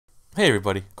Hey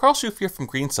everybody, Carl Schoof here from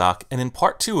GreenSock, and in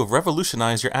part 2 of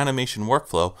Revolutionize Your Animation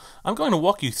Workflow, I'm going to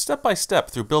walk you step by step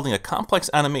through building a complex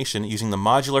animation using the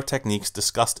modular techniques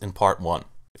discussed in part 1.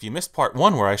 If you missed part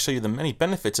 1 where I show you the many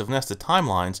benefits of nested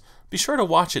timelines, be sure to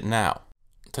watch it now.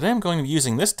 Today I'm going to be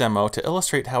using this demo to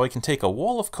illustrate how we can take a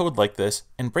wall of code like this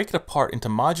and break it apart into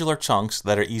modular chunks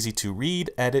that are easy to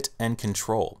read, edit, and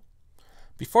control.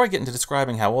 Before I get into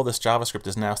describing how all this JavaScript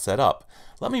is now set up,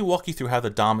 let me walk you through how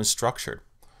the DOM is structured.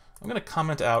 I'm going to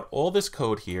comment out all this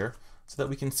code here so that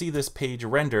we can see this page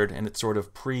rendered in its sort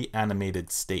of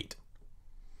pre-animated state.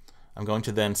 I'm going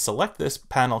to then select this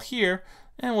panel here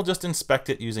and we'll just inspect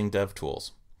it using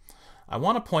DevTools. I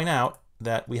want to point out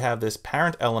that we have this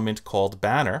parent element called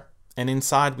banner, and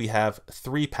inside we have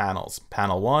 3 panels,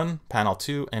 panel 1, panel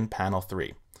 2, and panel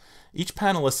 3. Each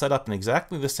panel is set up in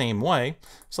exactly the same way,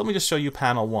 so let me just show you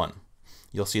panel 1.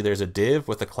 You'll see there's a div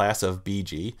with a class of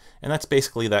BG, and that's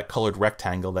basically that colored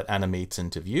rectangle that animates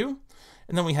into view.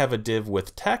 And then we have a div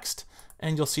with text,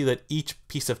 and you'll see that each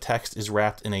piece of text is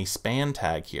wrapped in a span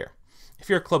tag here. If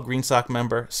you're a Club GreenSock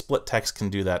member, split text can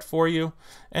do that for you.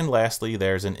 And lastly,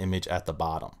 there's an image at the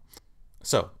bottom.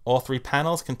 So all 3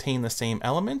 panels contain the same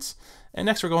elements, and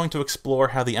next we're going to explore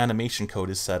how the animation code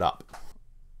is set up.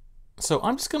 So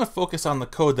I'm just going to focus on the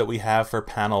code that we have for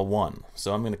panel 1.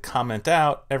 So I'm going to comment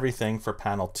out everything for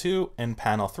panel 2 and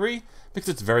panel 3 because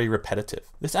it's very repetitive.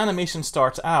 This animation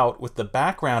starts out with the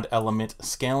background element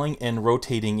scaling and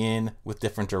rotating in with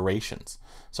different durations.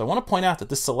 So I want to point out that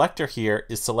this selector here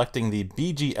is selecting the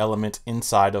BG element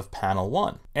inside of panel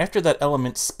 1. After that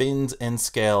element spins and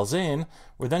scales in,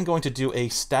 we're then going to do a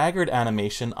staggered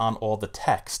animation on all the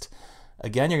text.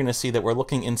 Again, you're going to see that we're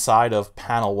looking inside of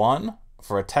panel 1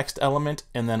 for a text element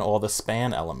and then all the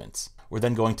span elements. We're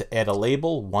then going to add a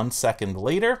label 1 second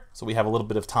later, so we have a little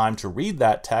bit of time to read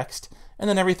that text, and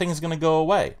then everything is going to go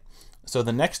away. So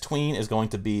the next tween is going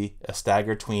to be a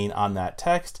staggered tween on that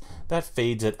text that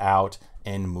fades it out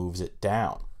and moves it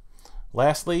down.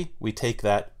 Lastly, we take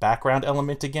that background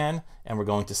element again and we're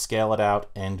going to scale it out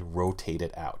and rotate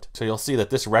it out. So you'll see that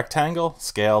this rectangle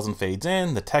scales and fades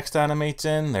in, the text animates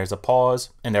in, there's a pause,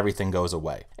 and everything goes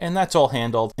away. And that's all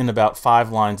handled in about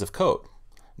 5 lines of code.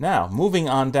 Now, moving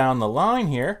on down the line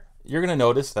here, you're going to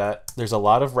notice that there's a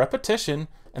lot of repetition,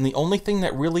 and the only thing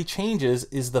that really changes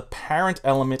is the parent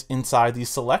element inside these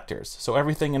selectors. So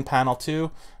everything in panel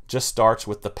 2 just starts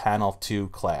with the panel 2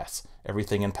 class.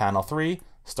 Everything in panel 3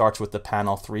 starts with the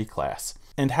panel 3 class.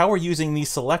 And how we're using these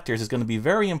selectors is going to be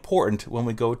very important when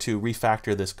we go to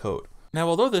refactor this code. Now,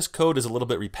 although this code is a little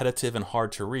bit repetitive and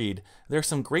hard to read, there are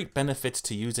some great benefits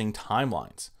to using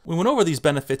timelines. We went over these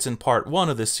benefits in part 1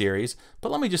 of this series, but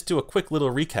let me just do a quick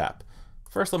little recap.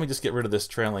 First, let me just get rid of this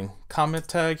trailing comment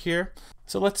tag here.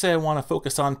 So let's say I want to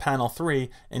focus on panel 3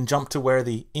 and jump to where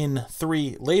the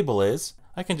in3 label is.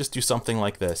 I can just do something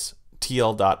like this,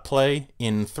 tl.play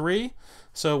in3.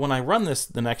 So when I run this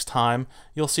the next time,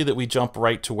 you'll see that we jump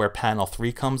right to where panel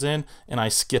 3 comes in, and I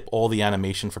skip all the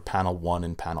animation for panel 1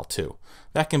 and panel 2.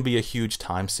 That can be a huge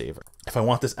time saver. If I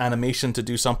want this animation to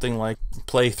do something like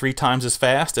play 3 times as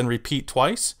fast and repeat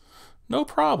twice, no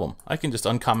problem. I can just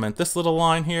uncomment this little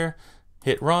line here,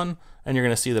 hit run, and you're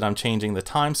going to see that I'm changing the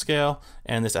time scale,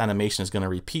 and this animation is going to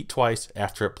repeat twice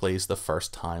after it plays the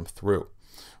first time through.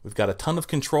 We've got a ton of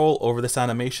control over this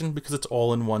animation because it's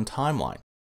all in one timeline.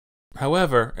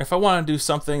 However, if I want to do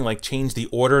something like change the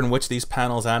order in which these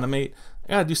panels animate, I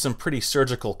gotta do some pretty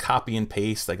surgical copy and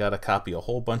paste. I gotta copy a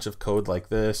whole bunch of code like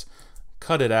this,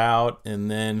 cut it out,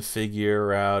 and then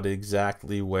figure out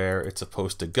exactly where it's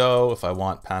supposed to go if I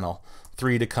want panel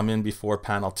 3 to come in before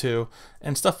panel 2,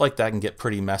 and stuff like that can get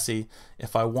pretty messy.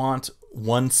 If I want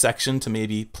one section to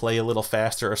maybe play a little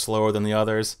faster or slower than the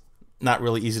others, not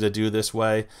really easy to do this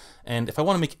way. And if I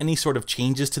want to make any sort of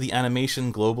changes to the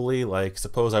animation globally, like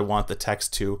suppose I want the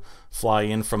text to fly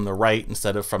in from the right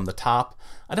instead of from the top,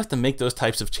 I'd have to make those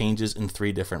types of changes in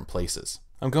 3 different places.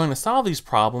 I'm going to solve these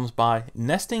problems by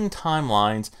nesting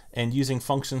timelines and using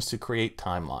functions to create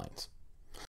timelines.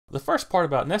 The first part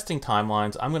about nesting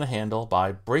timelines I'm going to handle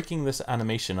by breaking this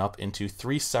animation up into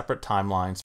 3 separate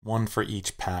timelines, one for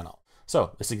each panel.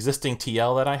 So this existing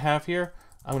TL that I have here,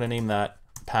 I'm going to name that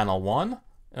panel 1,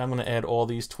 and I'm going to add all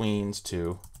these tweens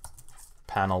to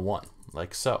panel 1,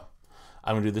 like so.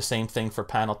 I'm going to do the same thing for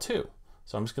panel 2.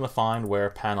 So I'm just going to find where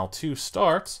panel 2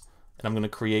 starts, and I'm going to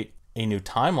create a new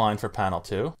timeline for panel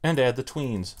 2 and add the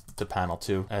tweens to panel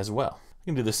 2 as well.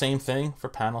 You can do the same thing for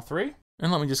panel 3.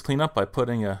 And let me just clean up by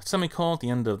putting a semicolon at the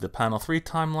end of the panel 3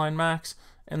 timeline max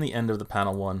and the end of the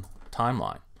panel 1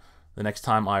 timeline. The next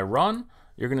time I run,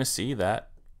 you're going to see that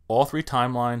all 3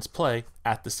 timelines play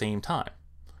at the same time.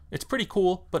 It's pretty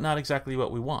cool, but not exactly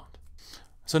what we want.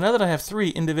 So now that I have 3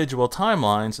 individual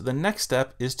timelines, the next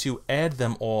step is to add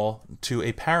them all to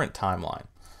a parent timeline.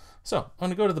 So I'm going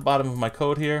to go to the bottom of my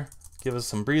code here, give us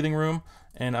some breathing room,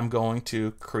 and I'm going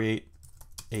to create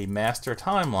a master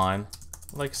timeline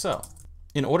like so.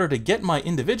 In order to get my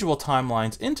individual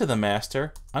timelines into the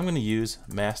master, I'm going to use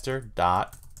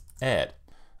master.add.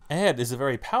 Add is a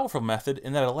very powerful method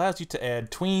in that it allows you to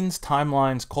add tweens,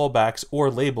 timelines, callbacks, or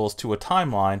labels to a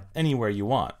timeline anywhere you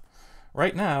want.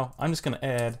 Right now, I'm just going to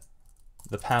add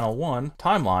the panel 1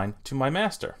 timeline to my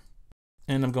master.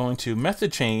 And I'm going to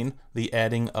method chain the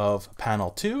adding of panel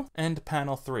 2 and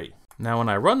panel 3. Now when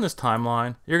I run this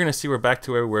timeline, you're going to see we're back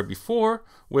to where we were before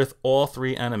with all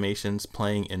 3 animations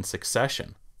playing in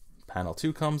succession. Panel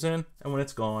 2 comes in, and when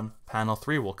it's gone, panel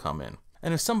 3 will come in.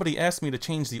 And if somebody asks me to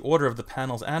change the order of the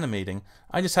panels animating,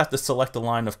 I just have to select a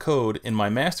line of code in my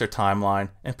master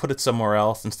timeline and put it somewhere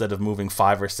else instead of moving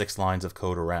 5 or 6 lines of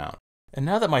code around. And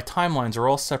now that my timelines are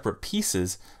all separate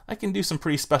pieces, I can do some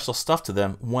pretty special stuff to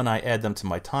them when I add them to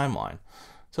my timeline.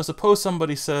 So suppose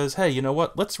somebody says, hey, you know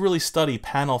what, let's really study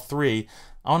panel 3.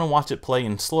 I want to watch it play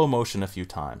in slow motion a few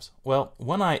times. Well,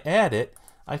 when I add it,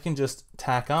 I can just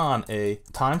tack on a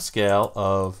time scale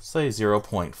of, say,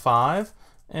 0.5,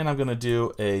 and I'm going to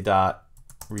do a dot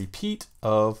repeat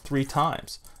of 3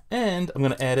 times. And I'm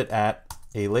going to add it at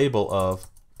a label of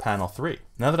panel 3.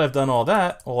 Now that I've done all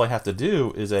that, all I have to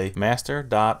do is a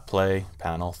master.play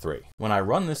panel 3. When I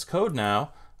run this code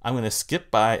now, I'm going to skip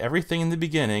by everything in the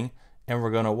beginning, and we're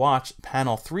going to watch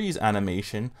panel 3's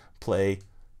animation play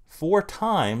 4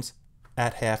 times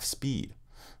at half speed.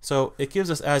 So it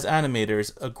gives us, as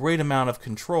animators, a great amount of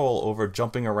control over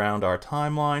jumping around our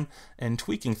timeline and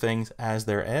tweaking things as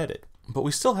they're added. But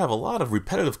we still have a lot of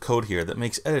repetitive code here that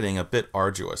makes editing a bit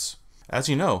arduous. As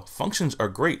you know, functions are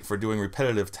great for doing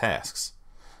repetitive tasks.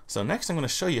 So next I'm going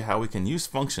to show you how we can use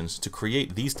functions to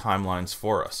create these timelines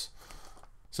for us.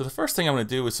 So the first thing I'm going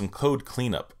to do is some code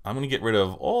cleanup. I'm going to get rid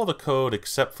of all the code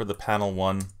except for the panel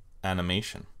 1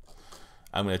 animation.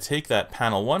 I'm going to take that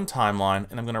panel 1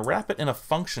 timeline and I'm going to wrap it in a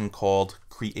function called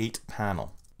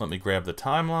createPanel. Let me grab the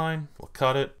timeline, we'll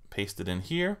cut it, paste it in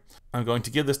here. I'm going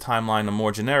to give this timeline a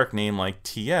more generic name like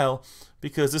TL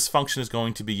because this function is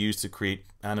going to be used to create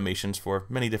animations for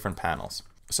many different panels.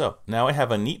 So now I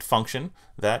have a neat function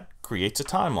that creates a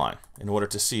timeline. In order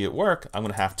to see it work, I'm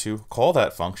going to have to call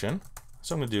that function.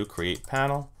 So I'm going to do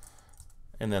createPanel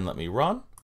and then let me run.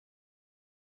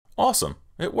 Awesome,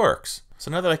 it works.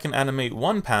 So now that I can animate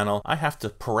one panel, I have to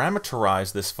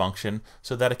parameterize this function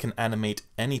so that it can animate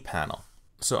any panel.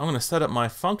 So I'm going to set up my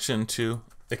function to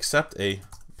accept a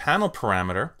panel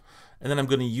parameter, and then I'm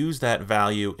going to use that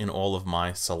value in all of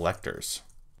my selectors.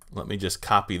 Let me just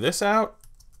copy this out,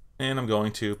 and I'm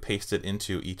going to paste it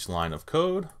into each line of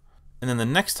code. And then the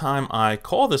next time I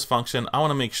call this function, I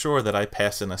want to make sure that I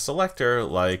pass in a selector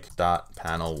like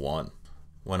 .panel1.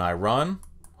 When I run,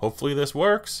 hopefully this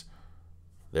works.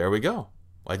 There we go.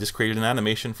 I just created an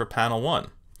animation for panel 1.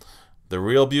 The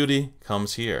real beauty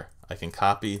comes here. I can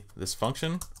copy this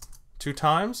function 2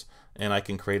 times, and I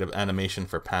can create an animation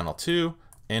for panel 2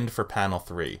 and for panel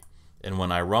 3. And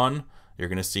when I run, you're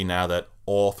going to see now that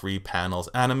all 3 panels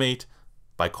animate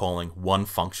by calling one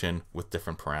function with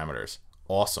different parameters.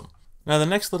 Awesome. Now the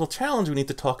next little challenge we need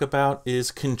to talk about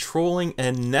is controlling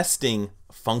and nesting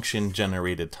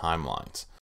function-generated timelines.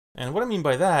 And what I mean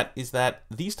by that is that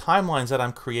these timelines that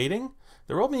I'm creating,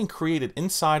 they're all being created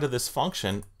inside of this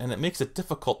function, and it makes it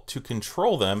difficult to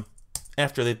control them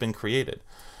after they've been created.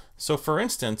 So for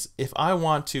instance, if I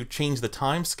want to change the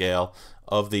time scale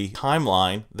of the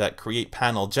timeline that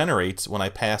createPanel generates when I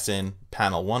pass in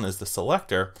panel 1 as the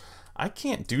selector, I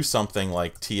can't do something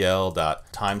like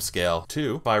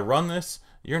TL.timescale2. If I run this,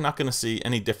 you're not going to see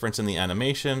any difference in the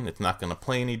animation. It's not going to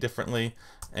play any differently.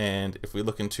 And if we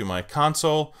look into my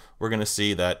console, we're going to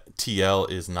see that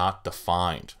TL is not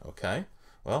defined. Okay?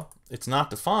 Well, it's not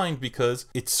defined because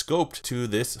it's scoped to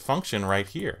this function right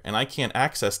here, and I can't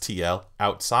access TL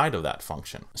outside of that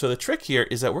function. So the trick here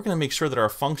is that we're going to make sure that our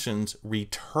functions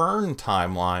return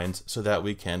timelines so that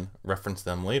we can reference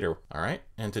them later. All right?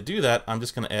 And to do that, I'm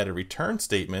just going to add a return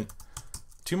statement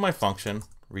to my function,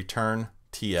 return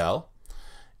TL.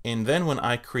 And then when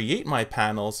I create my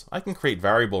panels, I can create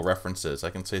variable references.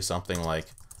 I can say something like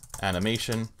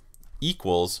animation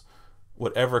equals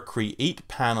whatever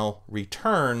createPanel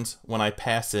returns when I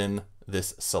pass in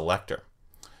this selector.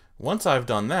 Once I've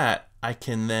done that, I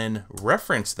can then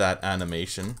reference that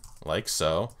animation like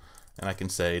so, and I can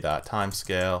say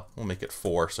 .timescale, we'll make it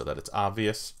 4 so that it's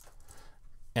obvious.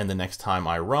 And the next time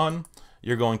I run,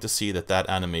 you're going to see that that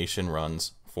animation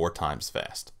runs 4 times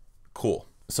fast. Cool.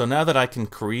 So now that I can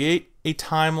create a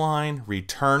timeline,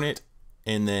 return it,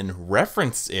 and then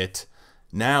reference it,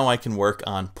 now I can work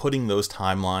on putting those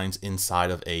timelines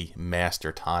inside of a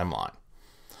master timeline.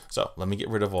 So let me get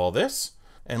rid of all this.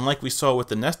 And like we saw with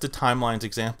the nested timelines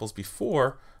examples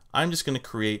before, I'm just going to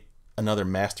create another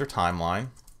master timeline.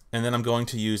 And then I'm going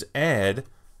to use add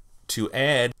to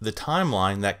add the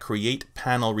timeline that create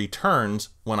panel returns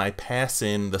when I pass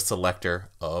in the selector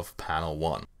of panel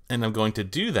 1. And I'm going to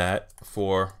do that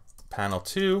for panel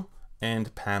 2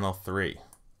 and panel 3.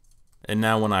 And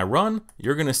now when I run,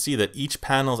 you're going to see that each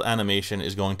panel's animation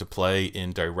is going to play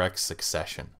in direct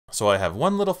succession. So I have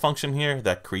one little function here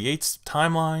that creates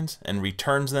timelines and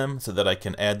returns them so that I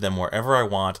can add them wherever I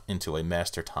want into a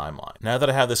master timeline. Now that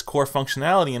I have this core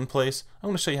functionality in place, I'm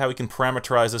going to show you how we can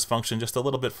parameterize this function just a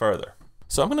little bit further.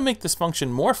 So I'm going to make this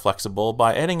function more flexible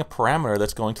by adding a parameter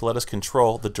that's going to let us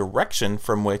control the direction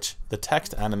from which the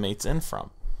text animates in from.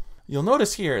 You'll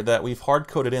notice here that we've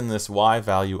hard-coded in this y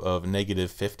value of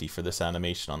 -50 for this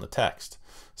animation on the text.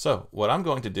 So what I'm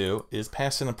going to do is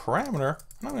pass in a parameter,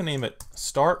 and I'm going to name it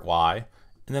start y,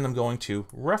 and then I'm going to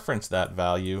reference that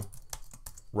value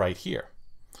right here.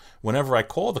 Whenever I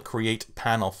call the create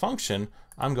panel function,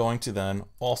 I'm going to then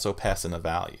also pass in a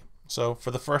value. So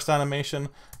for the first animation,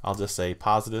 I'll just say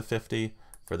 +50.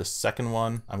 For the second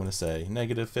one, I'm going to say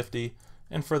 -50.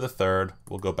 And for the third,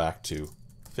 we'll go back to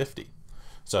 50.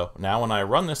 So now when I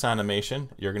run this animation,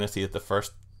 you're going to see that the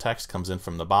first text comes in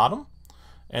from the bottom.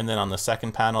 And then on the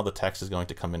second panel, the text is going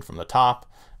to come in from the top.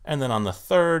 And then on the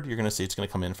third, you're going to see it's going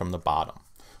to come in from the bottom.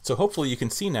 So hopefully you can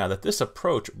see now that this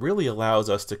approach really allows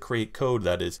us to create code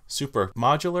that is super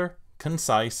modular,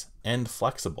 concise, and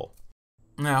flexible.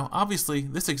 Now, obviously,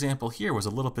 this example here was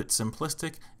a little bit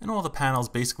simplistic, and all the panels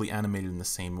basically animated in the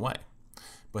same way.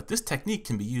 But this technique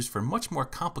can be used for much more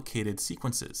complicated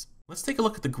sequences. Let's take a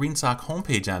look at the GreenSock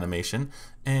homepage animation,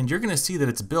 and you're going to see that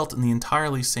it's built in the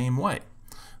entirely same way.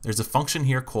 There's a function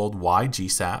here called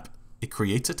GSAP. It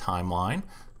creates a timeline,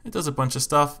 it does a bunch of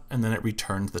stuff, and then it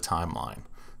returns the timeline.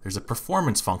 There's a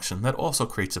performance function that also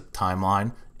creates a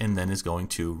timeline and then is going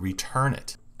to return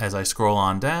it. As I scroll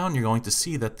on down, you're going to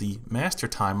see that the master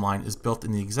timeline is built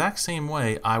in the exact same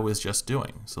way I was just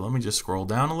doing. So let me just scroll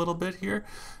down a little bit here,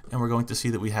 and we're going to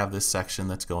see that we have this section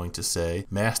that's going to say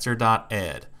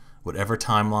master.add, whatever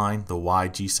timeline the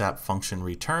GSAP function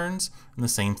returns, and the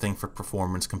same thing for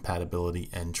performance, compatibility,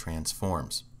 and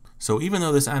transforms. So even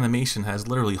though this animation has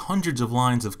literally hundreds of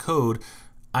lines of code,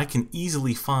 I can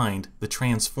easily find the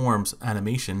transforms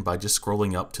animation by just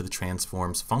scrolling up to the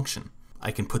transforms function.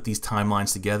 I can put these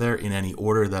timelines together in any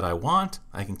order that I want.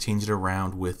 I can change it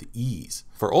around with ease.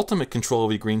 For ultimate control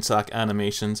of your GreenSock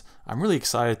animations, I'm really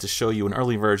excited to show you an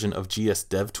early version of GS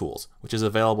DevTools, which is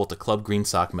available to Club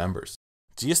GreenSock members.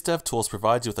 GS DevTools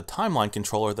provides you with a timeline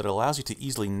controller that allows you to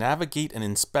easily navigate and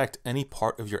inspect any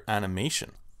part of your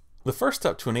animation. The first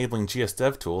step to enabling GS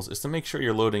DevTools is to make sure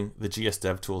you're loading the GS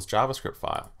DevTools JavaScript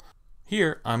file.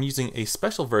 Here, I'm using a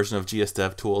special version of GS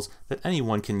DevTools that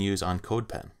anyone can use on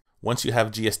CodePen. Once you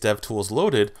have GS DevTools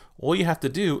loaded, all you have to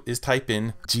do is type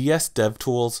in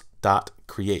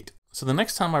gsdevtools.create. So the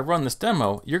next time I run this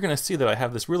demo, you're going to see that I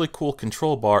have this really cool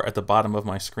control bar at the bottom of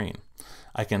my screen.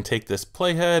 I can take this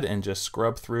playhead and just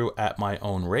scrub through at my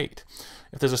own rate.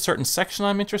 If there's a certain section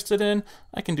I'm interested in,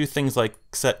 I can do things like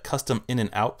set custom in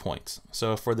and out points.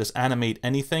 So for this animate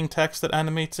anything text that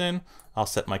animates in, I'll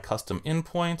set my custom in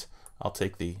point. I'll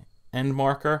take the end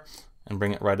marker and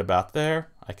bring it right about there.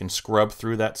 I can scrub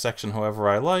through that section however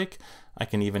I like. I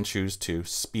can even choose to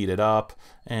speed it up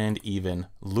and even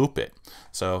loop it.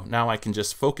 So now I can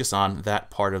just focus on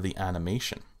that part of the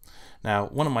animation. Now,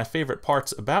 one of my favorite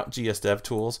parts about GS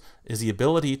DevTools is the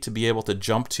ability to be able to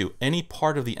jump to any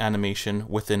part of the animation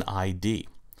with an ID.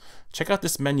 Check out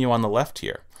this menu on the left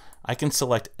here. I can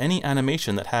select any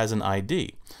animation that has an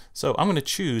ID. So I'm going to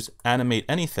choose Animate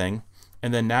Anything,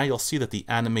 and then now you'll see that the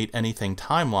Animate Anything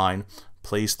timeline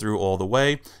plays through all the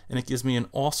way, and it gives me an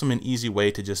awesome and easy way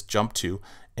to just jump to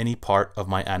any part of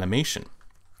my animation.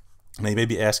 Now you may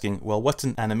be asking, well, what's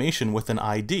an animation with an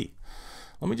ID?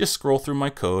 Let me just scroll through my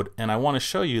code, and I want to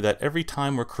show you that every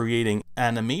time we're creating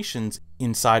animations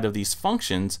inside of these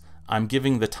functions, I'm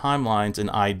giving the timelines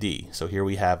an ID. So here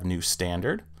we have new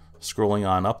standard. Scrolling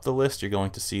on up the list, you're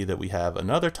going to see that we have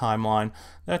another timeline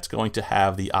that's going to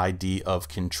have the ID of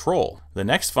control. The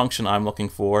next function I'm looking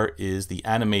for is the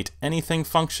animate anything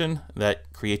function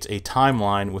that creates a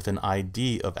timeline with an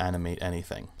ID of animate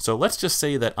anything. So let's just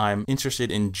say that I'm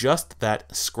interested in just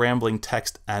that scrambling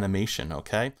text animation,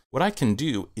 okay? What I can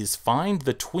do is find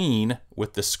the tween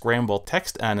with the scramble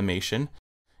text animation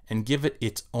and give it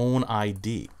its own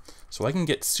ID. So I can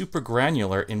get super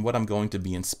granular in what I'm going to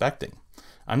be inspecting.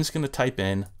 I'm just going to type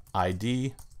in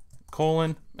ID :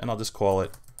 semicolon, and I'll just call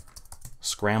it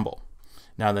scramble.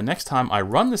 Now the next time I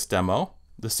run this demo,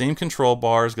 the same control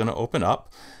bar is going to open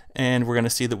up, and we're going to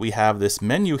see that we have this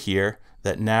menu here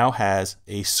that now has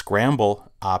a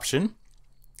scramble option.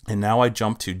 And now I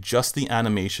jump to just the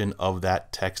animation of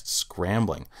that text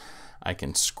scrambling. I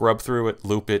can scrub through it,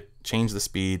 loop it, change the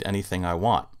speed, anything I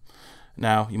want.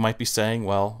 Now you might be saying,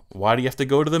 well, why do you have to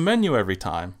go to the menu every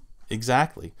time?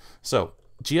 Exactly. So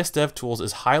GSDevTools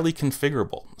is highly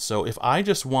configurable. So if I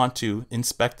just want to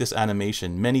inspect this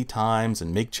animation many times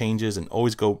and make changes and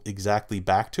always go exactly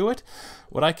back to it,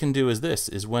 what I can do is this,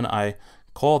 is when I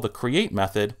call the create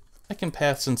method, I can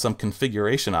pass in some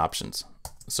configuration options.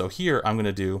 So here I'm going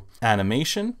to do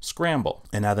animation scramble.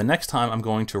 And now the next time I'm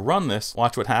going to run this,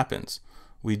 watch what happens.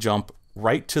 We jump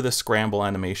right to the scramble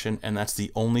animation, and that's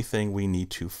the only thing we need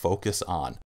to focus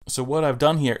on. So what I've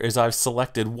done here is I've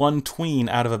selected one tween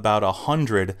out of about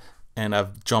 100, and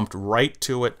I've jumped right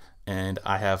to it, and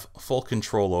I have full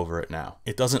control over it now.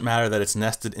 It doesn't matter that it's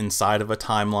nested inside of a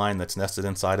timeline that's nested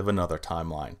inside of another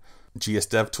timeline.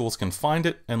 GSDevTools can find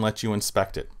it and let you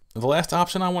inspect it. The last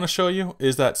option I want to show you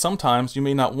is that sometimes you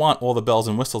may not want all the bells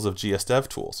and whistles of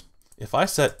GSDevTools. If I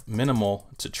set minimal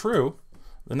to true,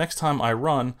 the next time I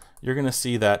run, you're going to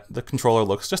see that the controller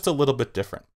looks just a little bit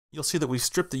different. You'll see that we've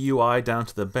stripped the UI down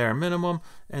to the bare minimum,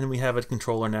 and we have a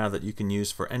controller now that you can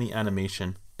use for any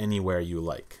animation anywhere you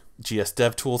like.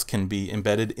 GSDevTools can be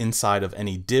embedded inside of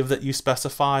any div that you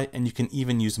specify, and you can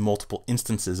even use multiple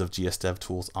instances of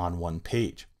GSDevTools on one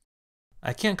page.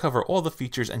 I can't cover all the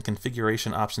features and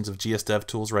configuration options of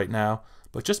GSDevTools right now,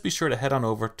 but just be sure to head on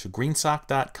over to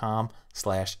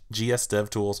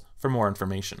greensock.com/GSDevTools for more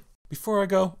information. Before I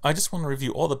go, I just want to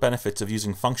review all the benefits of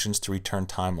using functions to return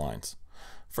timelines.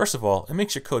 First of all, it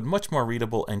makes your code much more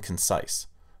readable and concise.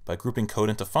 By grouping code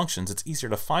into functions, it's easier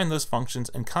to find those functions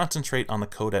and concentrate on the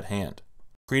code at hand.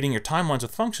 Creating your timelines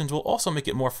with functions will also make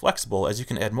it more flexible, as you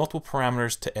can add multiple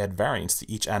parameters to add variants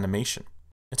to each animation.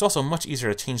 It's also much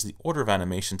easier to change the order of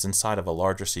animations inside of a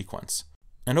larger sequence.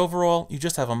 And overall, you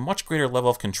just have a much greater level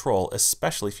of control,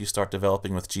 especially if you start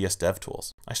developing with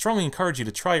GSDevTools. I strongly encourage you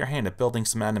to try your hand at building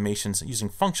some animations using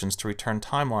functions to return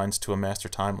timelines to a master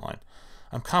timeline.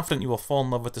 I'm confident you will fall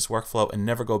in love with this workflow and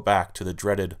never go back to the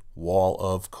dreaded wall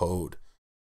of code.